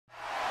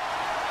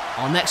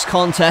Our next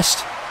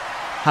contest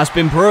has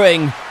been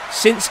brewing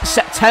since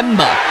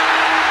September.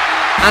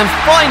 And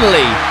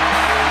finally,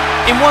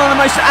 in one of the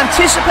most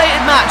anticipated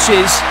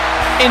matches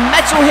in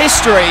metal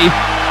history,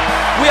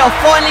 we are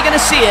finally going to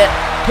see it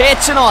here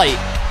tonight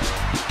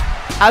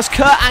as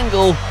Kurt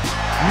Angle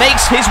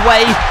makes his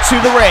way to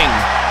the ring.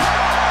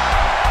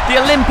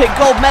 The Olympic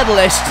gold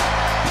medalist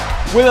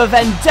with a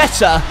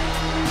vendetta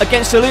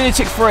against the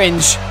lunatic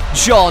fringe,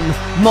 Jon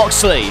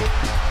Moxley.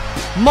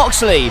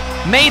 Moxley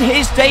made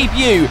his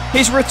debut,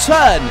 his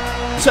return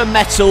to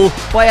metal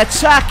by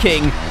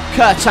attacking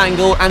Kurt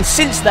Angle, and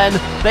since then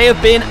they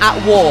have been at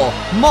war.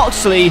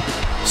 Moxley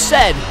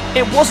said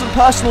it wasn't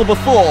personal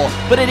before,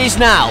 but it is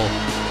now.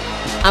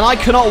 And I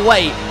cannot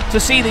wait to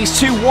see these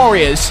two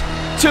warriors,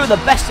 two of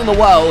the best in the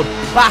world,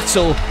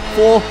 battle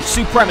for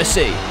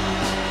supremacy.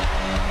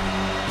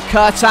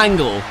 Kurt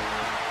Angle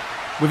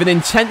with an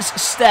intense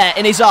stare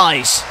in his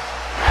eyes.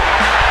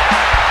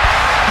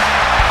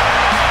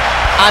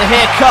 And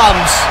here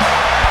comes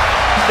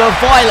the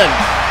violent,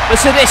 the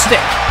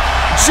sadistic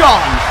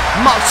Jon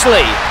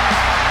Moxley.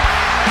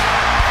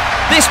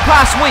 This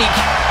past week,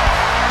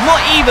 not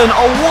even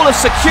a wall of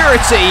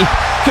security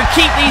could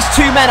keep these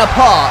two men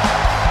apart.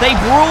 They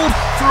brawled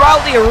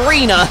throughout the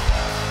arena,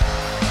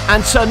 and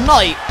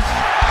tonight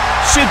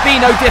should be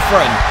no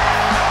different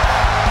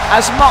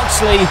as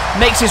Moxley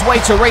makes his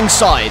way to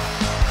ringside.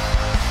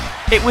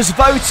 It was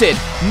voted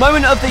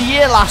Moment of the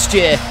Year last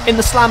year in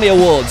the Slammy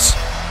Awards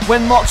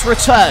when Mox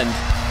returned,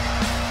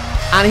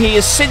 and he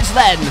has since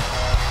then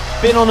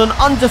been on an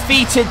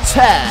undefeated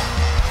tear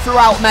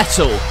throughout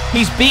metal.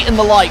 He's beaten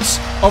the likes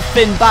of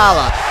Finn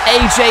Balor,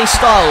 AJ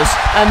Styles,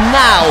 and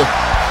now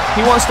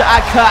he wants to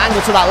add Kurt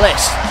Angle to that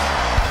list.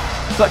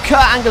 But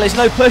Kurt Angle is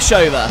no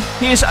pushover.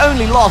 He has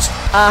only lost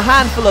a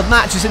handful of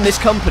matches in this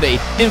company.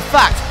 In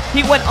fact,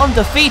 he went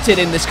undefeated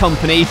in this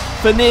company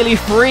for nearly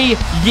 3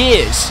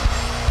 years.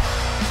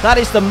 That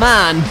is the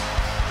man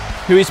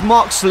who is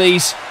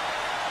Moxley's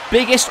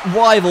biggest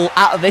rival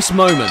at this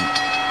moment.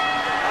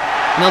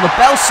 Now the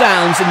bell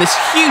sounds and this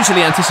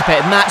hugely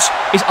anticipated match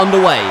is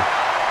underway.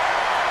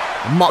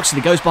 And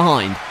Moxley goes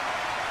behind.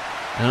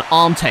 And an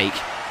arm take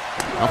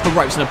off the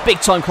ropes and a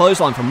big time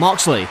clothesline from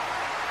Moxley.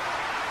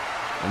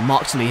 And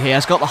Moxley here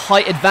has got the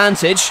height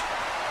advantage.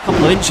 A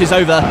couple of inches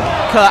over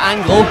Kurt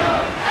Angle.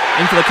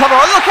 In for the cover.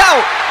 Oh, look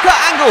out! Kurt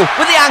Angle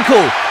with the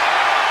ankle.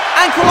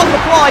 Ankle lock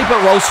applied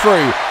but rolls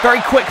through very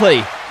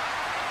quickly.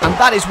 And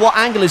that is what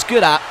Angle is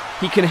good at.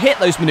 He can hit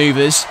those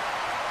maneuvers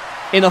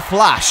in a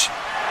flash.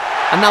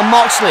 And now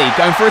Moxley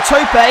going for a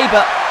tope,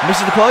 but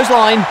misses the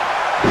clothesline.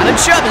 And a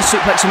German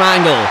suplex from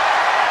Angle.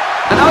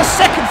 And now a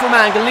second from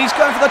Angle, and he's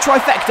going for the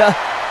trifecta.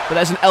 But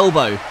there's an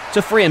elbow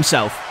to free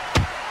himself.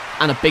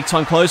 And a big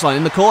time clothesline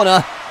in the corner.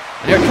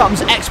 And here it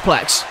comes,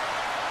 X-Plex.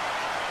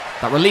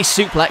 That release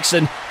suplex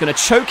and going to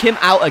choke him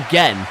out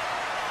again.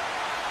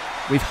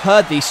 We've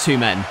heard these two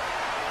men,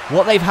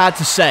 what they've had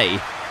to say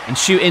in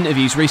shoot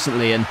interviews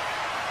recently. And,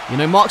 you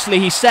know, Moxley,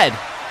 he said,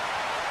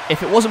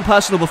 if it wasn't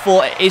personal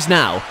before, it is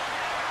now.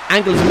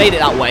 Angle has made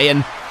it that way,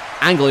 and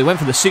Angle, he went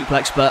for the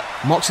suplex, but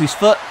Moxley's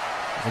foot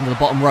is under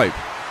the bottom rope.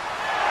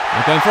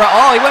 They're going for it.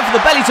 Oh, he went for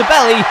the belly to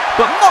belly,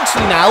 but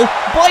Moxley now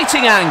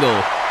biting Angle.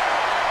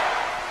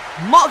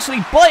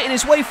 Moxley biting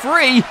his way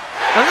free,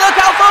 and look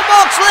out for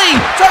Moxley!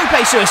 Tope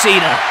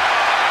suicida.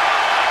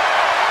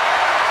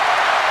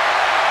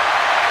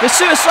 The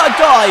suicide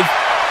dive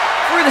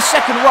through the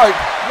second rope,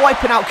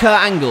 wiping out Kurt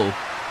Angle.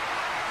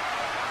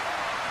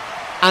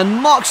 And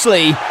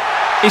Moxley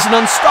is an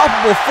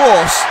unstoppable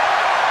force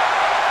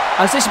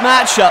as this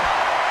matchup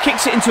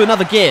kicks it into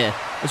another gear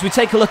as we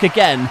take a look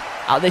again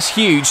at this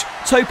huge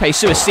tope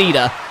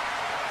suicida.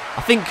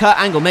 I think Kurt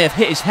Angle may have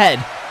hit his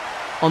head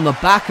on the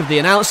back of the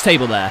announce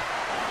table there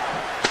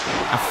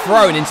and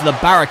thrown into the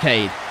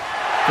barricade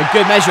for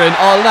good measure. And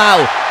oh,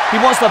 now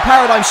he wants the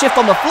paradigm shift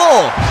on the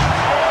floor,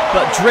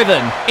 but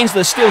driven into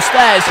the steel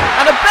stairs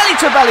and a belly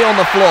to belly on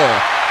the floor.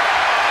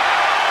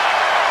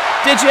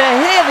 Did you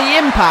hear the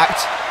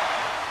impact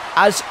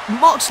as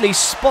Moxley's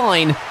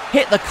spine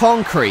hit the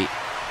concrete?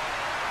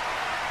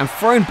 And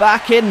thrown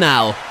back in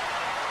now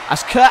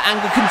as Kurt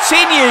Angle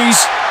continues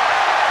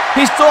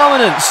his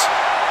dominance.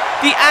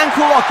 The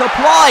ankle lock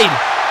applied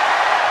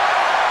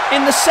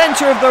in the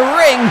centre of the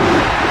ring,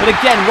 but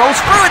again rolls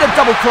through it, a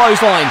double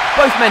clothesline.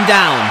 Both men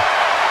down.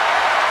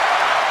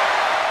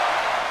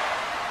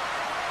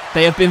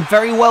 They have been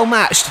very well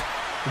matched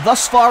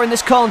thus far in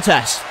this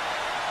contest.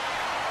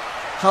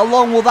 How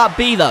long will that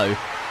be though?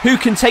 Who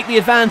can take the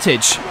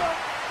advantage?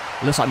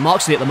 It looks like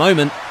Moxley at the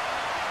moment.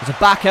 There's a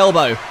back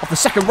elbow off the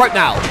second rope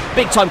now.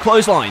 Big time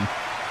clothesline.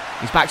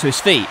 He's back to his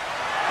feet.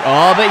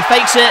 Oh, but he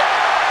fakes it.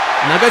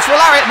 And now goes for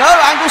a lariat. No,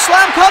 Angle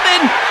slam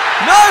coming.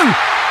 No.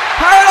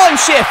 Paradigm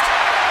shift.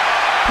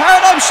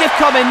 Paradigm shift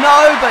coming.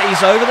 No, but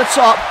he's over the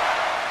top.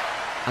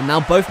 And now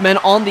both men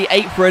on the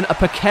apron. A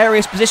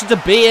precarious position to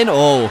be in.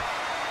 Oh.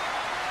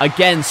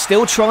 Again,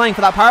 still trying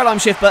for that paradigm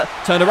shift, but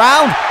turned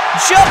around.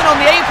 German on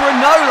the apron.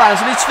 No,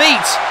 lands on his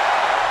feet.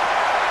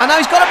 And now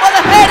he's got him by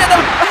the head and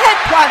a head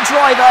plant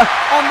driver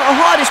on the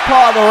hardest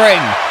part of the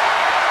ring.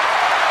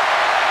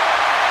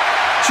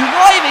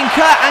 driving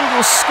Kurt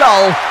Angle's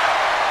skull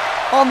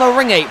on the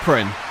ring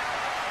apron.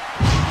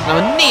 Now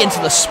a knee into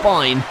the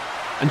spine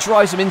and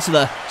drives him into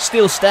the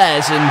steel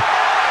stairs. And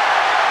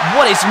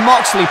what is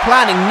Moxley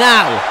planning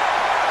now?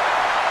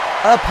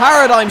 A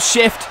paradigm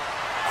shift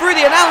through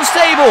the announce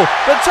table,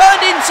 but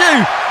turned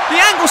into the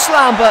angle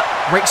slam, but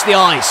breaks the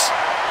ice.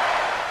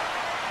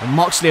 And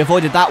Moxley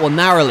avoided that one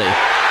narrowly.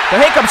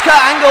 But here comes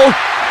Kurt Angle.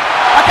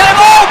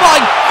 Oh my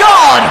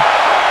God!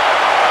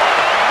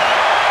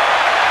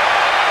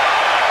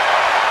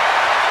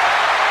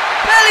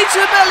 Belly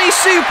to belly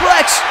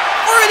suplex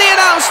through the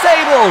announce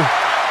table.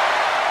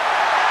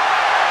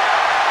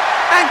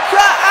 And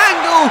Kurt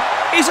Angle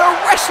is a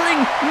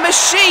wrestling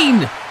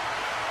machine.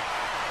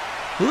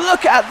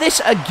 Look at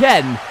this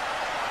again.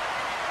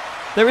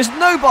 There is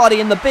nobody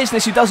in the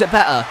business who does it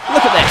better.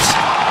 Look at this.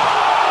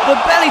 The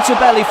belly to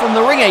belly from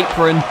the ring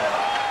apron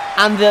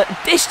and the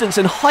distance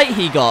and height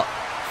he got,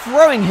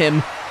 throwing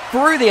him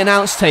through the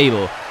announce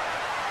table.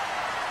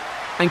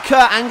 And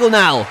Kurt Angle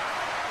now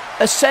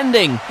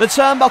ascending the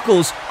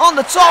turnbuckles on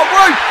the top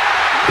rope.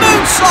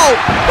 Moonsault,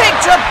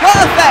 picture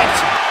perfect.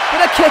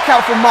 With a kick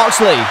out from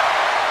Moxley.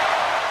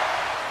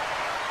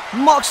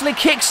 Moxley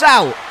kicks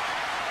out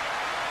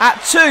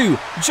at 2,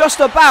 just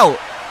about.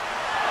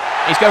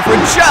 He's going for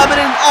a German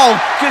and oh,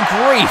 good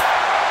grief.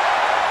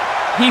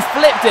 He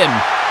flipped him.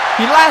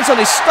 He lands on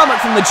his stomach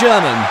from the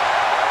German.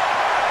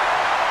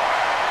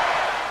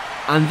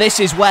 And this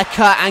is where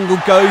Kurt Angle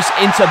goes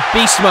into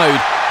beast mode.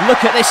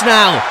 Look at this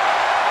now.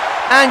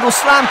 Angle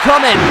slam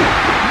coming.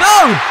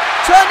 No!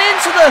 Turn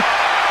into the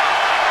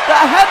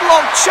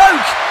headlock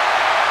choke.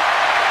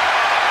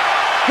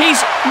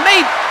 He's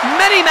made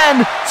many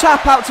men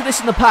tap out to this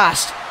in the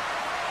past.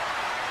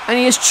 And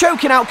he is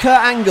choking out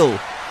Kurt Angle.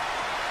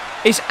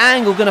 Is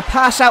Angle going to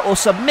pass out or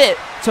submit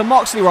to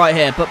Moxley right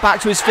here? But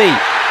back to his feet.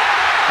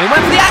 He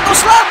went for the angle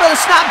slam, but the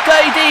snap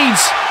dirty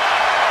deeds.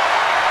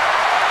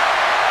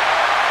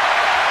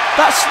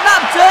 That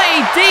snap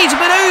dirty deeds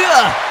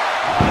maneuver.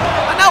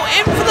 And now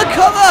in for the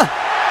cover.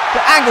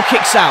 But Angle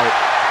kicks out.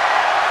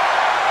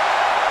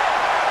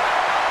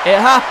 It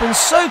happened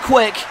so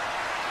quick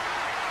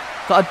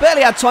that I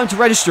barely had time to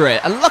register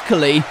it. And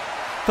luckily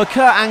for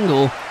Kurt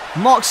Angle,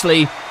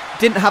 Moxley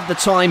didn't have the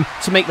time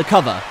to make the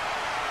cover.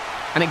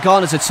 And it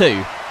garners a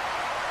 2.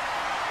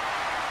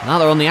 Now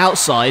they're on the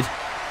outside.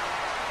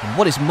 And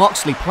what is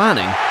Moxley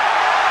planning?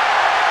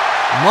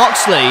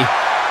 Moxley,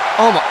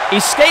 oh my,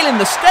 he's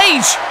scaling the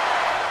stage.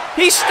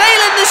 He's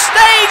scaling the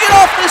stage and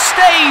off the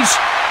stage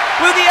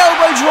with the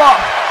elbow drop.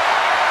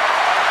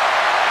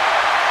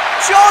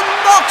 Jon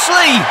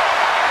Moxley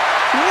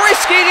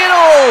risking it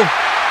all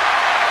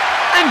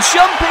and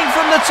jumping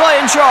from the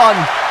Titantron.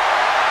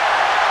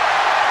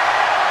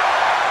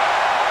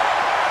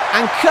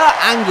 And Kurt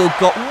Angle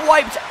got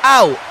wiped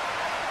out.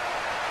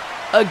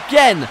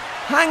 Again,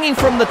 hanging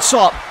from the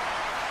top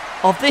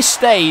of this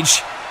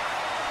stage,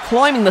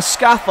 climbing the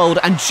scaffold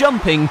and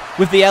jumping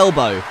with the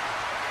elbow.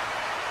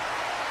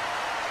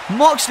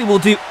 Moxley will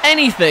do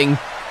anything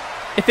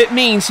if it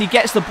means he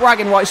gets the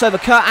bragging rights over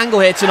Kurt Angle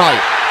here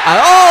tonight. And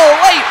oh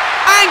wait,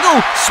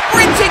 Angle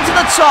sprinting to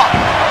the top.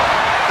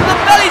 The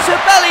belly to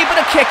belly,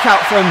 but a kick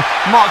out from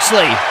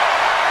Moxley.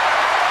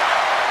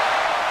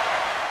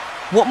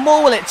 What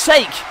more will it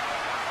take?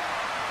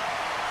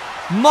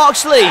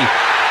 Moxley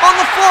on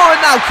the floor,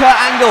 and now Kurt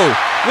Angle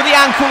with the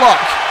ankle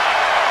lock.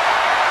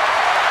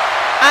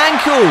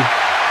 Ankle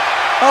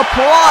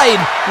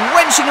applied,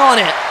 wrenching on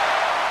it.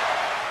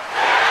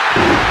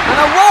 And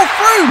a roll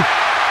through.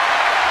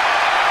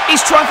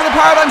 He's trying for the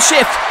paradigm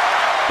shift,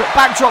 but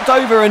back dropped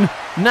over, and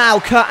now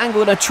Kurt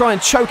Angle going to try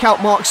and choke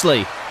out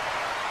Moxley.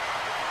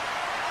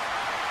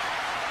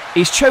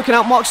 He's choking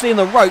out Moxley in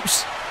the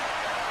ropes.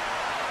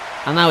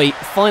 And now he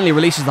finally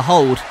releases the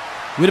hold.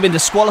 Would have been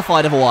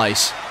disqualified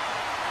otherwise.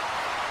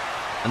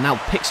 And now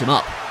picks him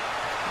up.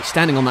 He's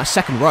standing on that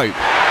second rope.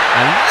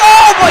 And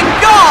oh my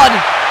God!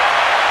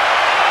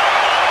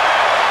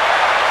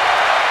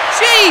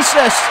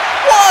 Jesus!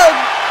 What a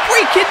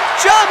freaking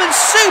German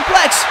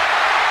suplex!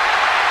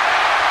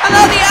 And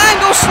now the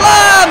angle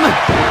slam!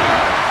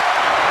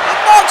 And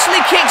Moxley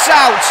kicks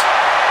out!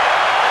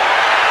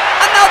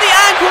 And now the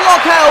ankle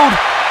lock held!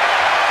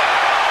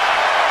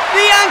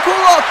 The ankle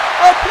lock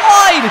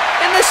applied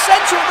in the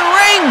centre of the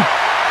ring!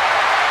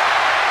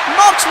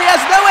 Moxley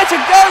has nowhere to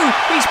go!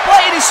 He's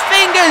biting his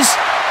fingers!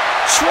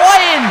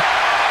 Trying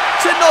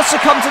to not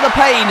succumb to the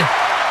pain!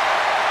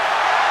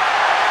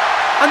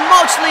 And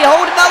Moxley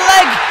holding that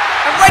leg!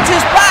 And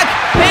wrenches back!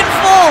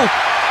 Pinfall!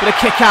 But a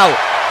kick out.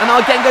 And now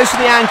again goes for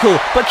the ankle,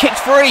 but kicked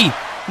free.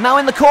 Now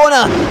in the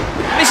corner.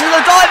 Misses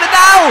the diver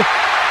now!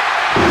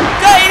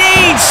 Dirty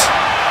deeds!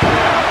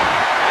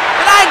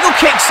 An Angle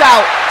kicks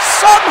out.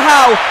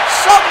 Somehow,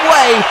 some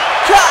way,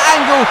 Kurt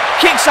Angle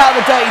kicks out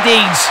the dirty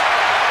deeds.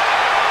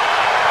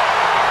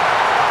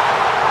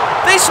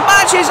 This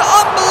match is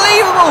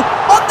unbelievable.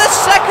 On the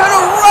second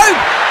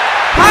rope.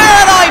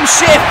 Paradigm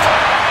shift.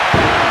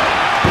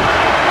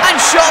 And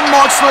Jon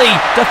Moxley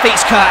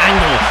defeats Kurt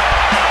Angle.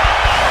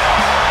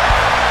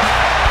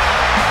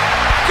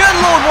 Good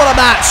Lord, what a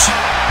match.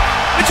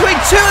 between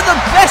two of the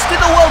best in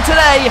the world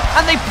today,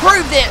 and they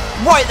proved it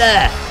right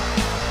there.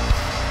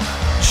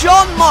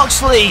 Jon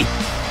Moxley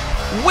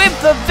with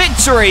the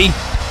victory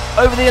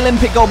over the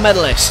Olympic gold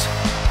medalist.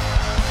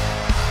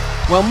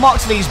 Well,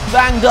 Moxley's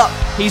banged up,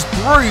 he's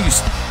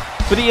bruised,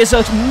 but he has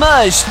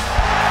emerged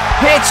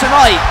here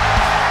tonight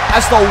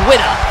as the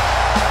winner.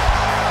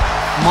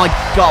 My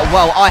God,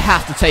 well, I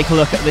have to take a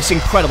look at this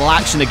incredible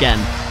action again.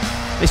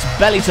 This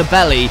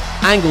belly-to-belly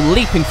angle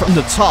leaping from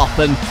the top,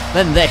 and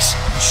then this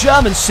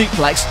German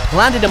suplex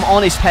landed him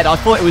on his head. I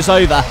thought it was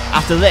over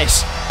after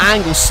this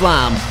angle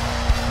slam.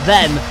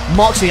 Then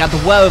Moxley had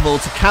the wherewithal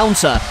to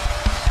counter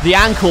the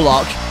ankle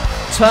lock,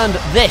 turned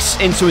this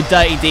into a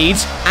dirty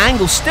deeds.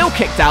 Angle still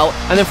kicked out,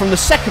 and then from the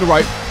second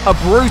rope, a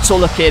brutal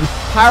looking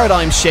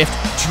paradigm shift,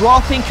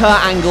 dropping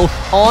Kurt Angle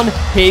on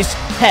his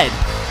head.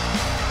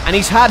 And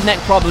he's had neck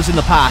problems in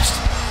the past,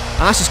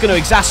 and that's just going to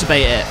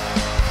exacerbate it.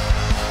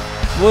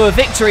 With a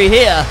victory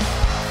here,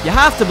 you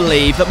have to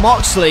believe that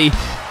Moxley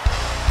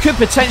could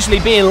potentially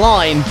be in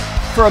line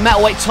for a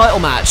metalweight title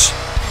match.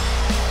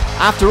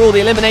 After all, the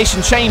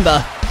Elimination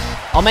Chamber,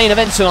 our main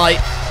event tonight,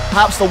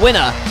 perhaps the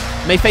winner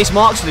may face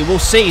Moxley. We'll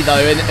see,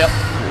 though.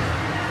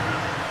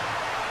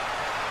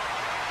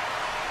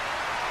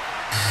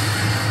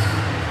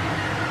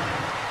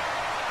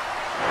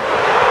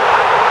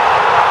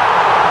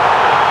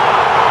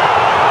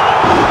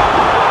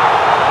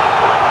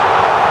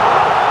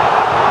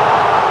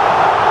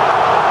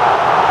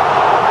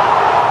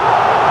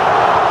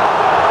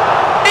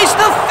 It's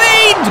the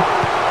Fiend!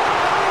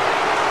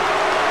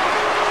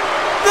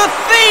 The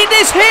Fiend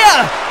is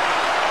here!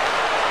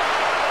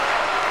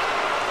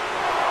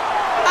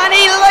 And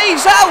he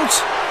lays out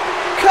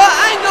Kurt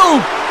Angle.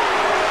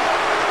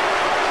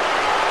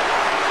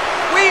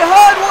 We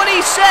heard what he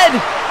said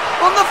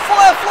on the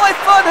Firefly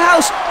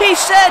Funhouse. He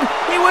said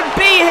he would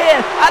be here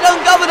at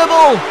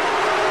Ungovernable.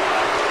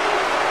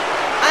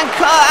 And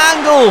Kurt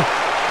Angle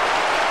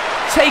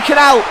taken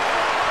out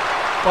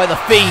by the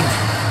Fiend.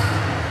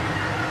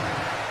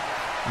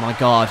 My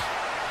God.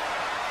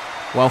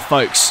 Well,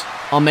 folks,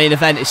 our main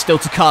event is still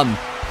to come.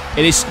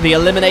 It is the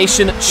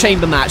Elimination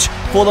Chamber match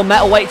for the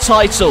metalweight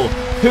title.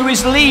 Who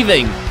is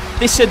leaving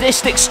this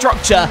sadistic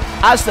structure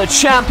as the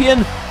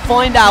champion?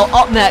 Find out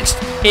up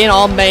next in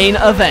our main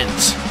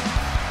event.